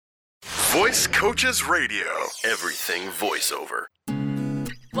Voice Coaches Radio. Everything voiceover.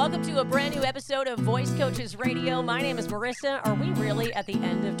 Welcome to a brand new episode of Voice Coaches Radio. My name is Marissa. Are we really at the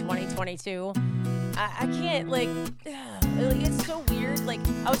end of 2022? I can't, it's so weird.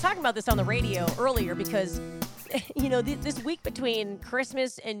 I was talking about this on the radio earlier because, this week between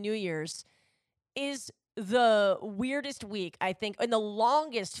Christmas and New Year's is the weirdest week, I think, and the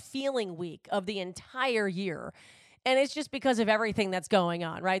longest feeling week of the entire year. And it's just because of everything that's going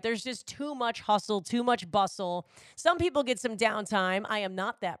on, right? There's just too much hustle, too much bustle. Some people get some downtime. I am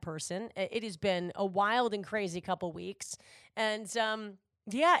not that person. It has been a wild and crazy couple weeks. And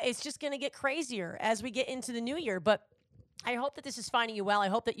it's just going to get crazier as we get into the new year. But I hope that this is finding you well. I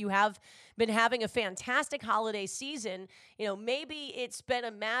hope that you have been having a fantastic holiday season. Maybe it's been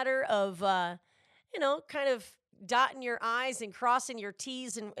a matter of, kind of dotting your I's and crossing your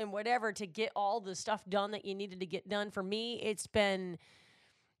T's and whatever to get all the stuff done that you needed to get done. For me, it's been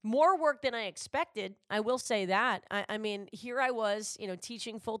more work than I expected. I will say that. I mean, here I was,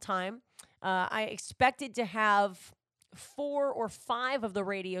 teaching full time. I expected to have 4 or 5 of the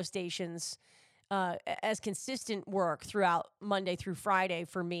radio stations as consistent work throughout Monday through Friday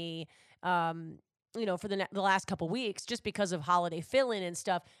for me, for the last couple weeks, just because of holiday fill-in and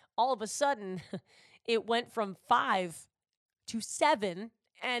stuff. All of a sudden, it went from 5 to 7,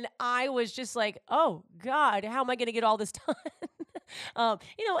 and I was just like, oh, God, how am I going to get all this done? And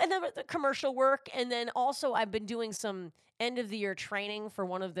then the commercial work, and then also I've been doing some end-of-the-year training for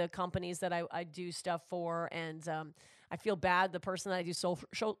one of the companies that I do stuff for, and I feel bad, the person that I do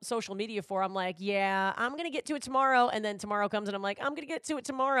social media for, I'm like, yeah, I'm going to get to it tomorrow, and then tomorrow comes, and I'm like, I'm going to get to it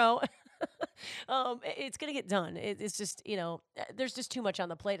tomorrow. It's going to get done. It's just, there's just too much on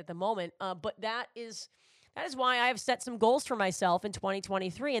the plate at the moment. But that is why I have set some goals for myself in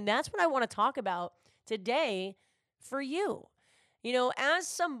 2023. And that's what I want to talk about today for you. As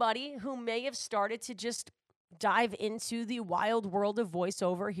somebody who may have started to just dive into the wild world of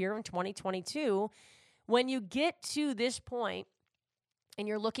voiceover here in 2022, when you get to this point and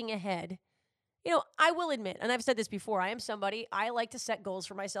you're looking ahead, I will admit, and I've said this before, I am somebody, I like to set goals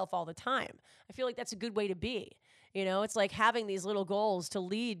for myself all the time. I feel like that's a good way to be. It's like having these little goals to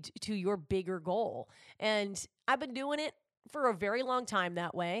lead to your bigger goal. And I've been doing it for a very long time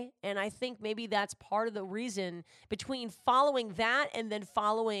that way. And I think maybe that's part of the reason between following that and then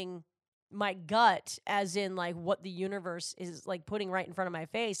following my gut, as in like what the universe is like putting right in front of my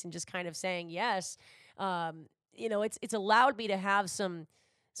face and just kind of saying yes. It's allowed me to have some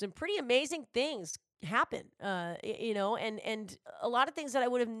pretty amazing things happen, and a lot of things that I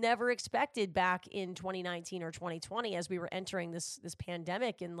would have never expected back in 2019 or 2020 as we were entering this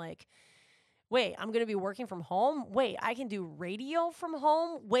pandemic, and like, wait, I'm going to be working from home? Wait, I can do radio from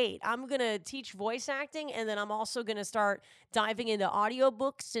home? Wait, I'm going to teach voice acting, and then I'm also going to start diving into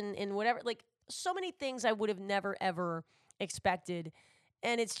audiobooks and whatever. Like, so many things I would have never, ever expected.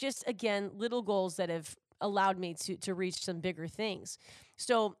 And it's just, again, little goals that have allowed me to reach some bigger things.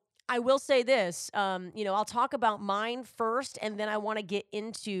 So I will say this, I'll talk about mine first, and then I want to get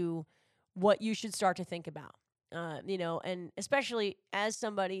into what you should start to think about, and especially as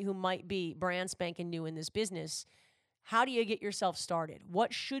somebody who might be brand spanking new in this business, how do you get yourself started?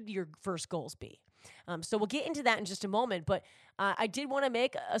 What should your first goals be? So we'll get into that in just a moment, but I did want to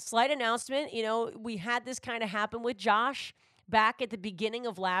make a slight announcement. We had this kind of happen with Josh back at the beginning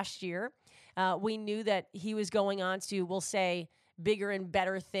of last year. We knew that he was going on to, we'll say, bigger and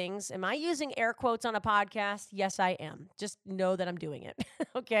better things. Am I using air quotes on a podcast? Yes, I am. Just know that I'm doing it.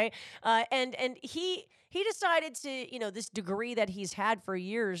 Okay. And he decided to, this degree that he's had for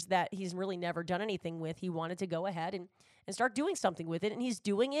years that he's really never done anything with, he wanted to go ahead and start doing something with it. And he's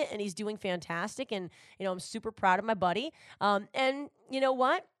doing it, and he's doing fantastic. And, I'm super proud of my buddy. And you know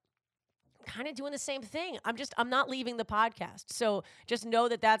what? Kind of doing the same thing. I'm not leaving the podcast. So just know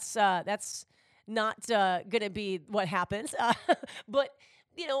that that's not going to be what happens. But,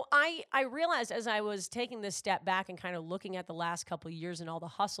 I realized as I was taking this step back and kind of looking at the last couple of years and all the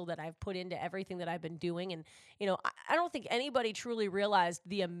hustle that I've put into everything that I've been doing. And, I don't think anybody truly realized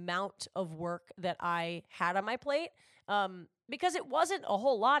the amount of work that I had on my plate, because it wasn't a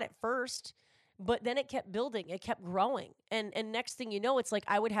whole lot at first. But then it kept building, it kept growing. And next thing you know, it's like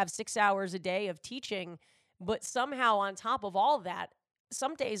I would have 6 hours a day of teaching, but somehow on top of all of that,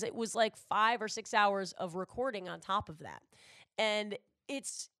 some days it was like 5 or 6 hours of recording on top of that. And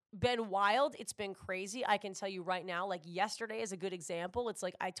it's been wild. It's been crazy. I can tell you right now, like yesterday is a good example. It's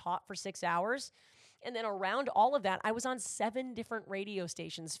like I taught for 6 hours. And then around all of that, I was on 7 different radio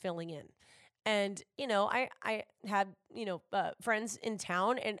stations filling in. And, I had, friends in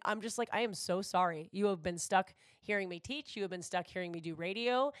town, and I'm just like, I am so sorry. You have been stuck hearing me teach. You have been stuck hearing me do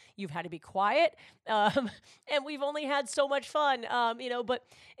radio. You've had to be quiet. And we've only had so much fun, but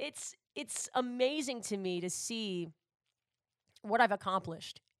it's amazing to me to see what I've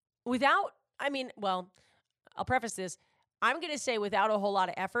accomplished without, I'll preface this. I'm going to say without a whole lot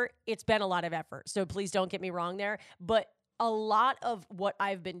of effort, it's been a lot of effort. So please don't get me wrong there. But a lot of what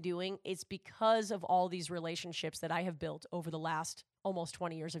I've been doing is because of all these relationships that I have built over the last almost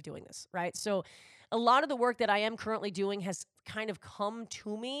 20 years of doing this, right? So a lot of the work that I am currently doing has kind of come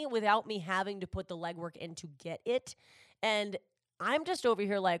to me without me having to put the legwork in to get it. And I'm just over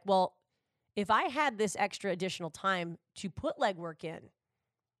here like, well, if I had this extra additional time to put legwork in,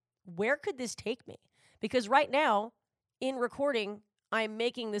 where could this take me? Because right now, in recording, I'm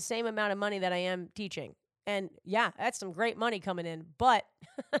making the same amount of money that I am teaching. And yeah, that's some great money coming in, but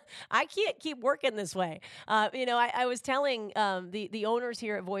I can't keep working this way. I was telling the owners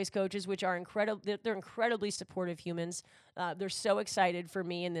here at Voice Coaches, which are incredible, they're incredibly supportive humans. They're so excited for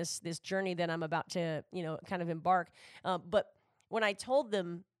me in this journey that I'm about to, kind of embark. But when I told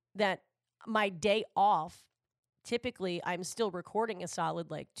them that my day off, typically I'm still recording a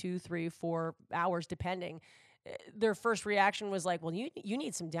solid like 2, 3, 4 hours, depending. Their first reaction was like, well, you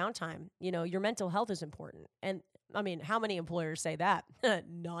need some downtime. Your mental health is important. And I mean, how many employers say that?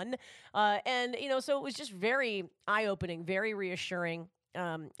 None. So it was just very eye-opening, very reassuring,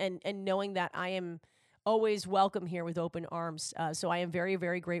 and knowing that I am always welcome here with open arms. So I am very,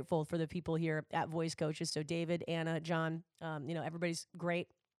 very grateful for the people here at Voice Coaches. So David, Anna, John, everybody's great.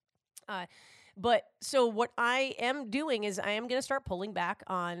 But so what I am doing is I am going to start pulling back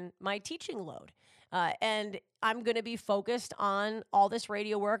on my teaching load. And I'm going to be focused on all this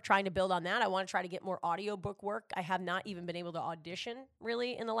radio work, trying to build on that. I want to try to get more audiobook work. I have not even been able to audition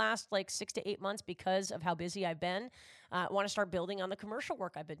really in the last 6 to 8 months because of how busy I've been. I want to start building on the commercial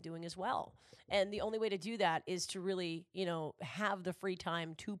work I've been doing as well. And the only way to do that is to really, have the free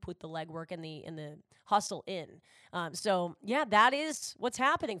time to put the legwork and the hustle in. So yeah, that is what's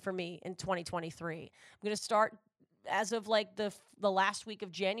happening for me in 2023. I'm going to start as of the last week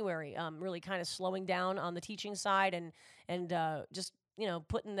of January, really kind of slowing down on the teaching side and just,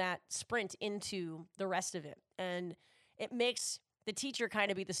 putting that sprint into the rest of it. And it makes the teacher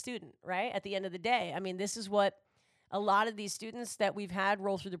kind of be the student, right? At the end of the day. I mean, this is what a lot of these students that we've had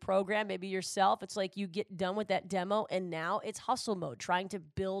roll through the program, maybe yourself, it's like you get done with that demo and now it's hustle mode, trying to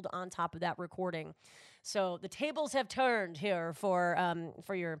build on top of that recording. So the tables have turned here for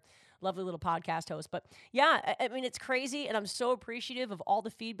your lovely little podcast host. But yeah, I mean, it's crazy. And I'm so appreciative of all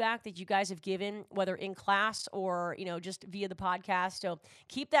the feedback that you guys have given, whether in class or, just via the podcast. So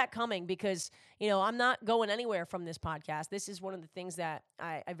keep that coming because, I'm not going anywhere from this podcast. This is one of the things that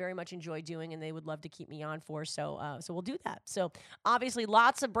I very much enjoy doing and they would love to keep me on for. So we'll do that. So obviously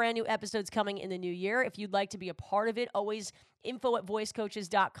lots of brand new episodes coming in the new year. If you'd like to be a part of it, always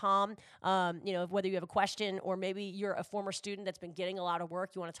info@voicecoaches.com. Whether you have a question or maybe you're a former student that's been getting a lot of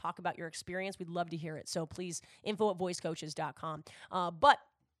work, you want to talk about your experience, we'd love to hear it. So please, info@voicecoaches.com. But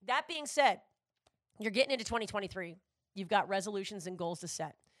that being said, you're getting into 2023. You've got resolutions and goals to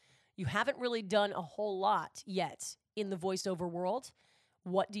set. You haven't really done a whole lot yet in the voiceover world.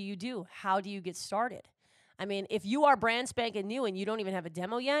 What do you do? How do you get started? I mean, if you are brand spanking new and you don't even have a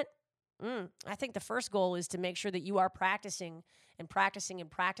demo yet, I think the first goal is to make sure that you are practicing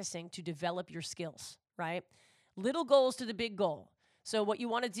to develop your skills, right? Little goals to the big goal. So what you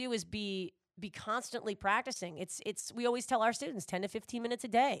want to do is be constantly practicing. We always tell our students 10 to 15 minutes a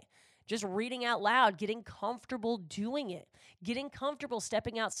day, just reading out loud, getting comfortable doing it, getting comfortable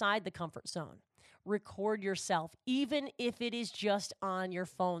stepping outside the comfort zone. Record yourself, even if it is just on your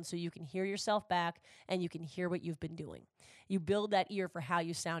phone so you can hear yourself back and you can hear what you've been doing. You build that ear for how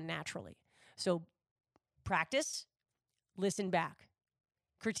you sound naturally. So practice, listen back,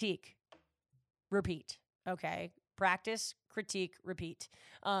 critique, repeat, okay? Practice, critique, repeat.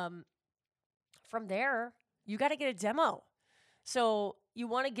 From there, you got to get a demo. So you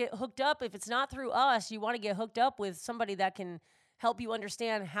want to get hooked up. If it's not through us, you want to get hooked up with somebody that can help you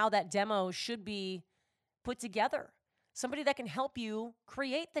understand how that demo should be put together. Somebody that can help you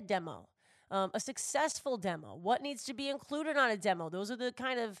create the demo, a successful demo. What needs to be included on a demo? Those are the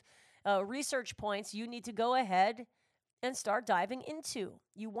kind of research points you need to go ahead and start diving into.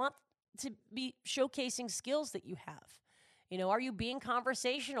 You want to be showcasing skills that you have. Are you being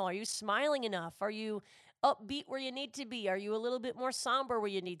conversational? Are you smiling enough? Are you upbeat where you need to be? Are you a little bit more somber where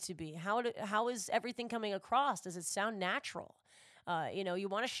you need to be? How is everything coming across? Does it sound natural? You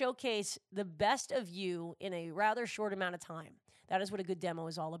want to showcase the best of you in a rather short amount of time. That is what a good demo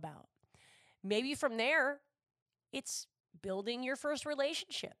is all about. Maybe from there, it's building your first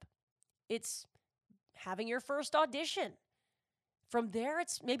relationship. It's having your first audition. From there,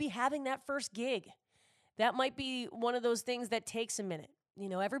 it's maybe having that first gig. That might be one of those things that takes a minute.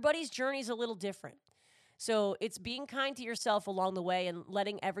 Everybody's journey is a little different. So it's being kind to yourself along the way and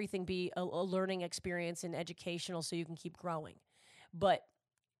letting everything be a learning experience and educational so you can keep growing. But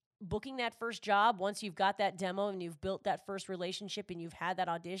booking that first job, once you've got that demo and you've built that first relationship and you've had that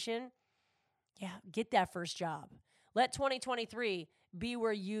audition, get that first job. Let 2023 be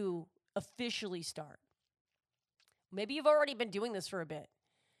where you officially start. Maybe you've already been doing this for a bit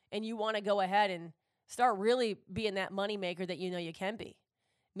and you want to go ahead and start really being that moneymaker that you know you can be.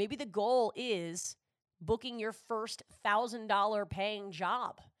 Maybe the goal is booking your first $1,000 paying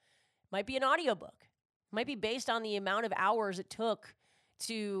job. Might be an audiobook. Might be based on the amount of hours it took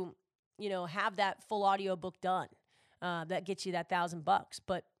to, have that full audiobook done. That gets you that $1,000.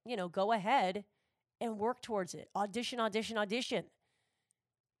 But, go ahead and work towards it. Audition.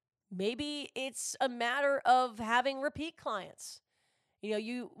 Maybe it's a matter of having repeat clients.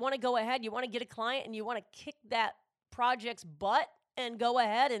 You want to go ahead, you want to get a client and you want to kick that project's butt and go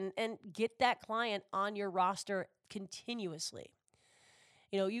ahead and get that client on your roster continuously.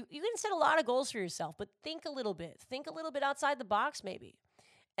 You can set a lot of goals for yourself, but think a little bit outside the box maybe,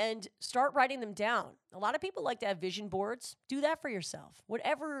 and start writing them down. A lot of people like to have vision boards. Do that for yourself.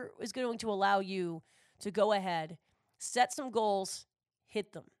 Whatever is going to allow you to go ahead, set some goals,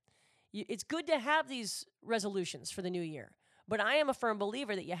 hit them. It's good to have these resolutions for the new year, but I am a firm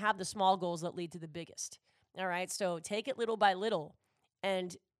believer that you have the small goals that lead to the biggest. All right, so take it little by little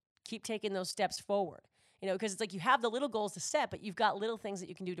and keep taking those steps forward. Because it's like you have the little goals to set, but you've got little things that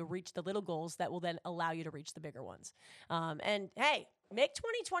you can do to reach the little goals that will then allow you to reach the bigger ones. And hey, make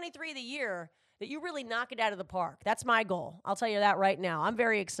 2023 the year that you really knock it out of the park. That's my goal. I'll tell you that right now. I'm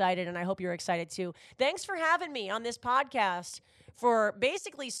very excited, and I hope you're excited too. Thanks for having me on this podcast for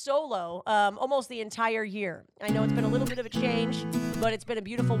basically solo almost the entire year. I know it's been a little bit of a change, but it's been a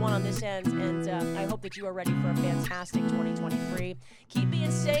beautiful one on this end, and I hope that you are ready for a fantastic 2023. Keep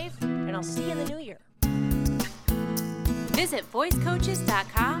being safe, and I'll see you in the new year. Visit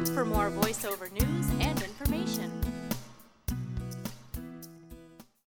voicecoaches.com for more voiceover news